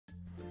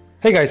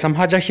Hey guys, I'm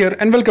Haja here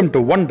and welcome to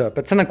Wonder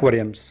Pets and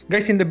Aquariums.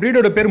 Guys, இந்த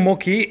breed-ஓட பேர்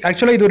Mookee.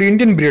 Actually இது ஒரு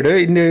Indian breed,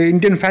 இந்த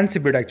Indian fancy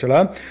breed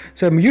actually.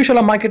 So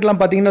usually marketலாம்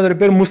பாத்தீங்கன்னா அதோட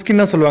பேர்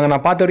முஸ்கின் தான் சொல்லுவாங்க.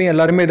 நான் பார்த்த வரையும்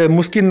எல்லாரும் இத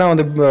முஸ்கின் தான்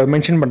வந்து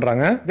மென்ஷன்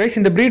பண்றாங்க. Guys,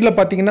 இந்த breedல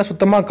பாத்தீங்கன்னா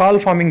சுத்தமா கால்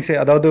ஃபார்மிங்ஸ்,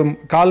 அதாவது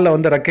கால்ல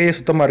வந்து ரெக்கையே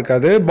சுத்தமா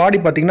இருக்காது.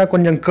 பாடி பாத்தீங்கன்னா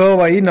கொஞ்சம்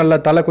கர்வ் ஆகி நல்ல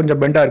தலை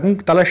கொஞ்சம் பெண்டா இருக்கும்,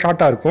 தலை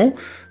ஷார்ட்டா இருக்கும்.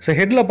 ஸோ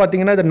ஹெட்ல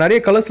பாத்தீங்கன்னா இது நிறைய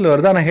கலர்ஸ்ல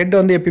வருது. ஆனால் ஹெட்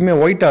வந்து எப்பயுமே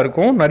ஒயிட்டா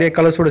இருக்கும், நிறைய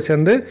கலர்ஸோட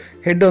சேர்ந்து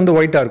ஹெட் வந்து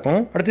ஒயிட்டா இருக்கும்.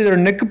 அடுத்து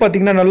இதோட நெக்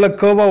பாத்தீங்கன்னா நல்ல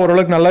கர்வா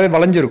ஓரளவுக்கு நல்லாவே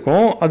வளைஞ்சிருக்கும்.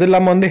 அது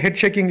இல்லாமல் வந்து ஹெட்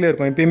ஷேக்கிங்ல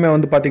இருக்கும், எப்பயுமே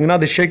வந்து பார்த்தீங்கன்னா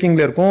அது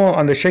ஷேக்கிங்ல இருக்கும்.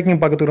 அந்த ஷேக்கிங்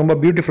பார்க்கறதுக்கு ரொம்ப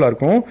பியூட்டிஃபுல்லாக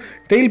இருக்கும்.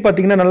 டெயில்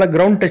பார்த்தீங்கன்னா நல்லா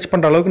கிரவுண்ட் டச்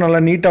பண்ணுற அளவுக்கு நல்லா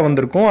நீட்டாக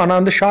வந்திருக்கும், ஆனால்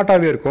வந்து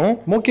ஷார்ட்டாகவே இருக்கும்.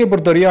 மோக்கியை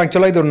பொறுத்தவரையும்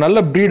ஆக்சுவலாக இது ஒரு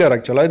நல்ல ப்ரீடர்.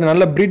 ஆக்சுவலாக இது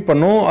நல்ல ப்ரீட்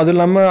பண்ணும், அது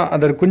இல்லாமல்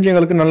அதோட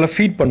குஞ்சுங்களுக்கு நல்லா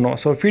ஃபீட் பண்ணும்.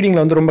 ஸோ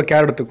ஃபீடிங்கில் வந்து ரொம்ப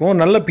கேர் எடுத்துக்கும்.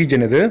 நல்ல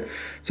பீஜன் இது.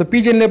 ஸோ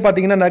பீஜன்லேயே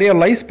பார்த்தீங்கன்னா நிறைய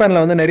லைஃப்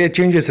ஸ்பேனில் வந்து நிறைய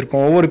சேஞ்சஸ்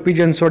இருக்கும். ஒவ்வொரு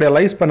பீஜன்ஸோட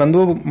லைஃப் ஸ்பேன் வந்து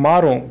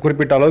மாறும்,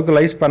 குறிப்பிட்ட அளவுக்கு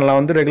லைஃப் ஸ்பேனில்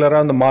வந்து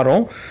ரெகுலராக வந்து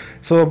மாறும்.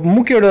 ஸோ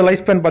மூக்கியோட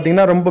லைஃப் ஸ்பேன்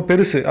பார்த்தீங்கன்னா ரொம்ப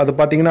பெருசு. அது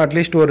பார்த்தீங்கன்னா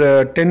அட்லீஸ்ட் ஒரு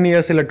 10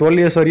 இயர்ஸ் இல்லை 12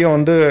 இயர்ஸ் வரையும்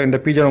வந்து இந்த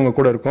பீஜன் உங்க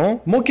கூட இருக்கும்.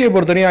 மூக்கியை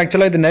பொறுத்தவரையும்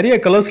ஆக்சுவலாக இது நிறைய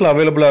கலர்ஸில்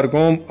அவைலபிளாக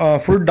இருக்கும்.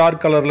 ஃபுல்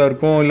டார்க் கலரில்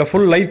இருக்கும், இல்லை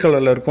ஃபுல் லைட்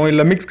கலரில் இருக்கும்,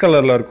 இல்லை மிக்ஸ்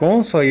கலரில் இருக்கும்.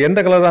 ஸோ எந்த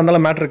கலராக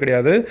இருந்தாலும் மேட்டர்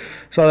கிடையாது.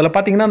 ஸோ அதில்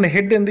பார்த்தீங்கன்னா அந்த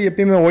ஹெட் வந்து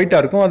எப்பயுமே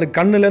ஒயிட்டாக இருக்கும், அது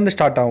கண்ணுலேருந்து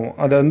ஸ்டார்ட் ஆகும்.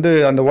 அது வந்து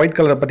அந்த ஒயிட்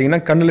கலர்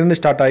பார்த்தீங்கன்னா கண்ணுலேருந்து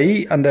ஸ்டார்ட் ஆகி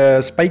அந்த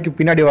ஸ்பைக்கு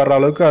பின்னாடி வர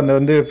அளவுக்கு அந்த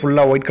வந்து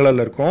ஃபுல்லாக ஒயிட்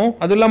கலரில் இருக்கும்.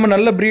 அதுவும் இல்லாமல்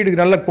நல்ல ப்ரீடு,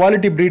 நல்ல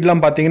குவாலிட்டி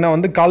ப்ரீட்லாம் பார்த்தீங்கன்னா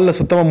வந்து காலில்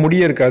சுத்தமாக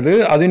முடியே இருக்காது.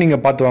 அதையும்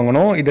நீங்கள் பார்த்து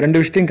வாங்கணும். இது ரெண்டு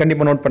விஷயத்தையும்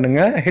கண்டிப்பாக நோட்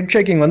பண்ணுங்க. ஹெட்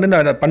ஷேக்கிங் வந்து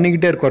நான்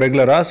பண்ணிக்கிட்டே இருக்கோம்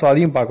ரெகுலராக. ஸோ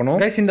அதையும் பார்க்கணும்.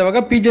 கைஸ், இந்த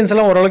வகை பீஜன்ஸ்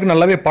எல்லாம் ஓரளவுக்கு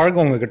நல்லாவே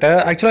பழகும் உங்ககிட்ட.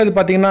 ஆக்சுவலாக இது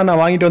பார்த்தீங்கன்னா நான்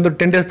வாங்கிட்டு வந்து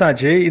 10 டேஸ் தான்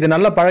ஆச்சு. இது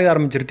நல்லா பழக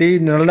ஆரம்பிச்சிருச்சு,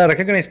 நல்லா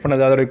ரெகக்னைஸ்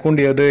பண்ணது, அதோட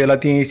கூண்டியது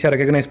எல்லாத்தையும் ஈஸியாக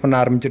ரெகக்னைஸ் பண்ண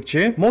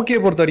ஆரம்பிச்சிருச்சு. மோக்கியை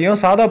பொறுத்தவரையும்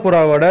சாதா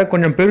புறாவோட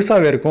கொஞ்சம்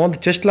பெருசாகவே இருக்கும். அந்த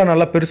செஸ்ட்லாம்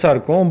நல்லா பெருசாக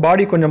இருக்கும்.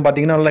 பாடி கொஞ்சம்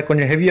பார்த்தீங்கன்னா நல்லா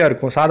கொஞ்சம் ஹெவியாக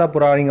இருக்கும். சாதா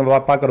புறா நீங்கள்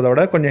பார்க்குறத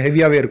விட கொஞ்சம்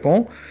ஹெவியாகவே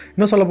இருக்கும்.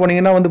 இன்னும் சொல்ல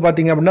போனீங்கன்னா வந்து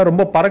பார்த்தீங்க அப்படின்னா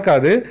ரொம்ப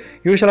பறக்காது.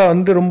 யூஸ்வலாக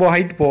வந்து ரொம்ப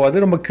ஹைட் போகாது,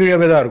 ரொம்ப கீழே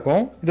தான்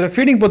இருக்கும். இதில்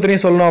ஃபீடிங்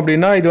பொறுத்தவரையும் சொல்லணும்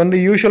அப்படின்னா இது வந்து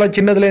யூஸ்வலாக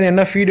சின்னதுலேருந்து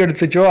என்ன ஃபீட்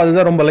எடுத்துச்சோ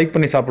அதுதான் ரொம்ப லைக்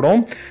பண்ணி சாப்பிடும்.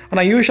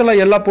 ஆனால்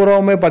யூஸ்வலாக எல்லா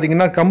புறாவுமே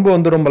பார்த்தீங்கன்னா கம்பு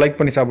வந்து ரொம்ப லைக்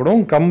பண்ணி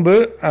சாப்பிடும். கம்பு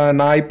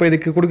நான் இப்போ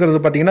இதுக்கு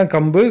கொடுக்குறது பார்த்தீங்கன்னா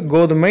கம்பு,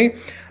 கோதுமை,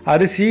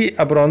 அரிசி,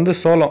 அப்புறம் வந்து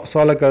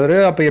சோளக்கதிர்,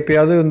 அப்போ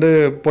எப்பயாவது வந்து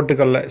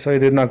பொட்டுக்கல்ல. ஸோ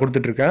இது நான்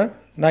கொடுத்துட்ருக்கேன்.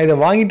 நான் இதை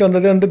வாங்கிட்டு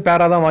வந்தது வந்து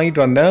பேராக தான்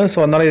வாங்கிட்டு வந்தேன். ஸோ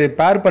அதனால் இதை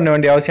பேர் பண்ண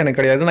வேண்டிய அவசியம் எனக்கு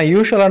கிடையாது. நான்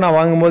யூஸ்வலாக நான்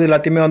வாங்கும்போது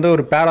எல்லாத்தையுமே வந்து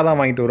ஒரு பேராக தான்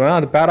வாங்கிட்டு வருவேன்.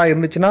 அது பேராக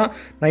இருந்துச்சுன்னா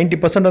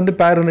 90% வந்து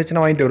பேர்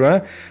இருந்துச்சுன்னா வாங்கிட்டு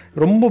வருவேன்.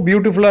 ரொம்ப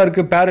பியூட்டிஃபுல்லாக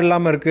இருக்குது, பேர்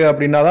இல்லாமல் இருக்குது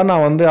அப்படின்னா தான்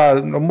நான் வந்து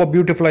ரொம்ப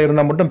பியூட்டிஃபுல்லாக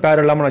இருந்தால் மட்டும்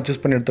பேர் இல்லாமல் நான்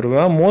சூஸ் பண்ணி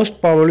எடுத்துருவேன். மோஸ்ட்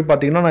ப்ராபபிலி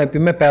பார்த்தீங்கன்னா நான்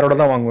எப்பயுமே பேரோட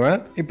தான் வாங்குவேன்.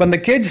 இப்போ இந்த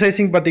கேஜ்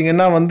சைஸிங்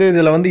பார்த்தீங்கன்னா வந்து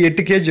இதில் வந்து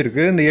 8 கேஜ்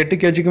இருக்குது. இந்த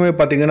 8 கேஜுக்குமே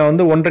பார்த்தீங்கன்னா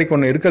வந்து 1.5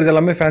 1 இருக்கிறது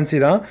எல்லாமே ஃபேன்சி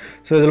தான்.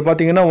 ஸோ இதில்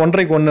பார்த்தீங்கன்னா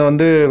 1.5 1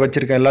 வந்து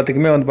வச்சுருக்கேன்.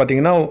 எல்லாத்துக்குமே வந்து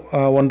பார்த்தீங்கன்னா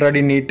 1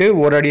 அடி நீட்டு,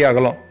 1 அடி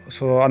அகலம்.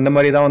 ஸோ அந்த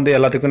மாதிரி தான் வந்து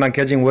எல்லாத்துக்கும் நான்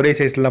கேஜிங் ஒரே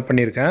சைஸில் தான்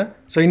பண்ணியிருக்கேன்.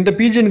 ஸோ இந்த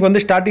பீஜனுக்கு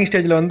வந்து ஸ்டார்டிங்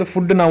ஸ்டேஜில் வந்து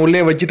ஃபுட்டு நான் உள்ளே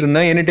வச்சுட்டு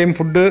இருந்தேன். எனி டைம்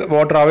ஃபுட்டு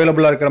வாட்டர்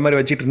அவைலபிளாக இருக்கிற மாதிரி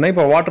வச்சுட்டு இருந்தேன்.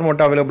 இப்போ வாட்டர்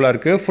மட்டும் அவைலபிளாக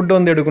இருக்குது. ஃபுட்டு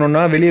வந்து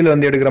எடுக்கணும்னா வெளியில்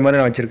வந்து எடுக்கிற மாதிரி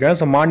நான் வச்சிருக்கேன்.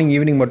 ஸோ மார்னிங்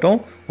ஈவினிங் மட்டும்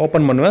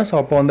ஓப்பன் பண்ணுவேன். ஸோ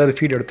அப்போ வந்து அது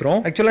ஃபீட்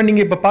எடுத்துரும். ஆக்சுவலாக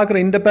நீங்கள் இப்போ பார்க்குற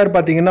இந்த பேர்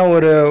பார்த்தீங்கன்னா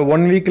ஒரு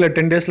 1 வீக்கில்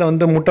 10 டேஸில்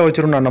வந்து முட்டை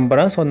வச்சிரும் நான்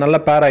நம்புறேன். ஸோ நல்ல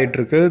பேர் ஆகிட்டு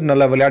இருக்கு,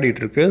 நல்லா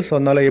விளையாடிட்டு இருக்கு. ஸோ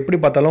அதனால் எப்படி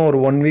பார்த்தாலும் ஒரு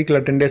 1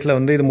 வீக்கில் 10 டேஸில்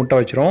வந்து இது முட்டை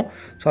வச்சிரும்.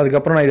 ஸோ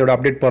அதுக்கப்புறம் நான் இதோட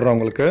அப்டேட் போடுறேன்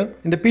உங்களுக்கு.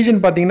 இந்த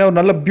பீஜன் பார்த்தீங்கன்னா ஒரு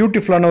நல்ல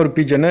பியூட்டிஃபுல்லான ஒரு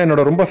பீஜன்,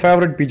 என்னோட ரொம்ப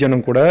ஃபேவரட்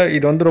பீஜனும் கூட.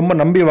 இது வந்து ரொம்ப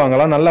நம்பி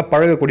வாங்கலாம், நல்லா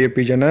பழகக்கூடிய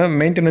பீஜன்.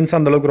 மெயின்டெனன்ஸ்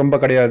அந்த அளவுக்கு ரொம்ப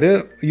கிடையாது.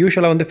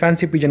 யூஸ்வலாக வந்து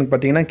ஃபேன்சி பீஜனுக்கு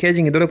பார்த்தீங்கன்னா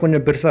கேஜிங் இதோட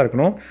கொஞ்சம் பெருசாக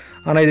இருக்கணும்.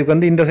 ஆனால் இதுக்கு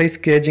வந்து இந்த சைஸ்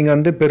கேஜிங்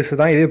வந்து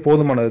பெருசு தான், இதே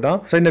போதுமானது தான்.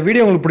 ஸோ இந்த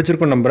வீடியோ உங்களுக்கு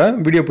பிடிச்சிருக்கும் நம்புறேன்.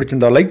 வீடியோ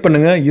பிடிச்சிருந்தா லைக்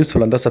பண்ணுங்கள்,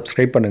 யூஸ்ஃபுல்லாக இருந்தால்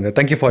சப்ஸ்கிரைப் பண்ணுங்கள்.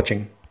 தேங்க்யூ ஃபார்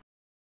வாட்சிங்.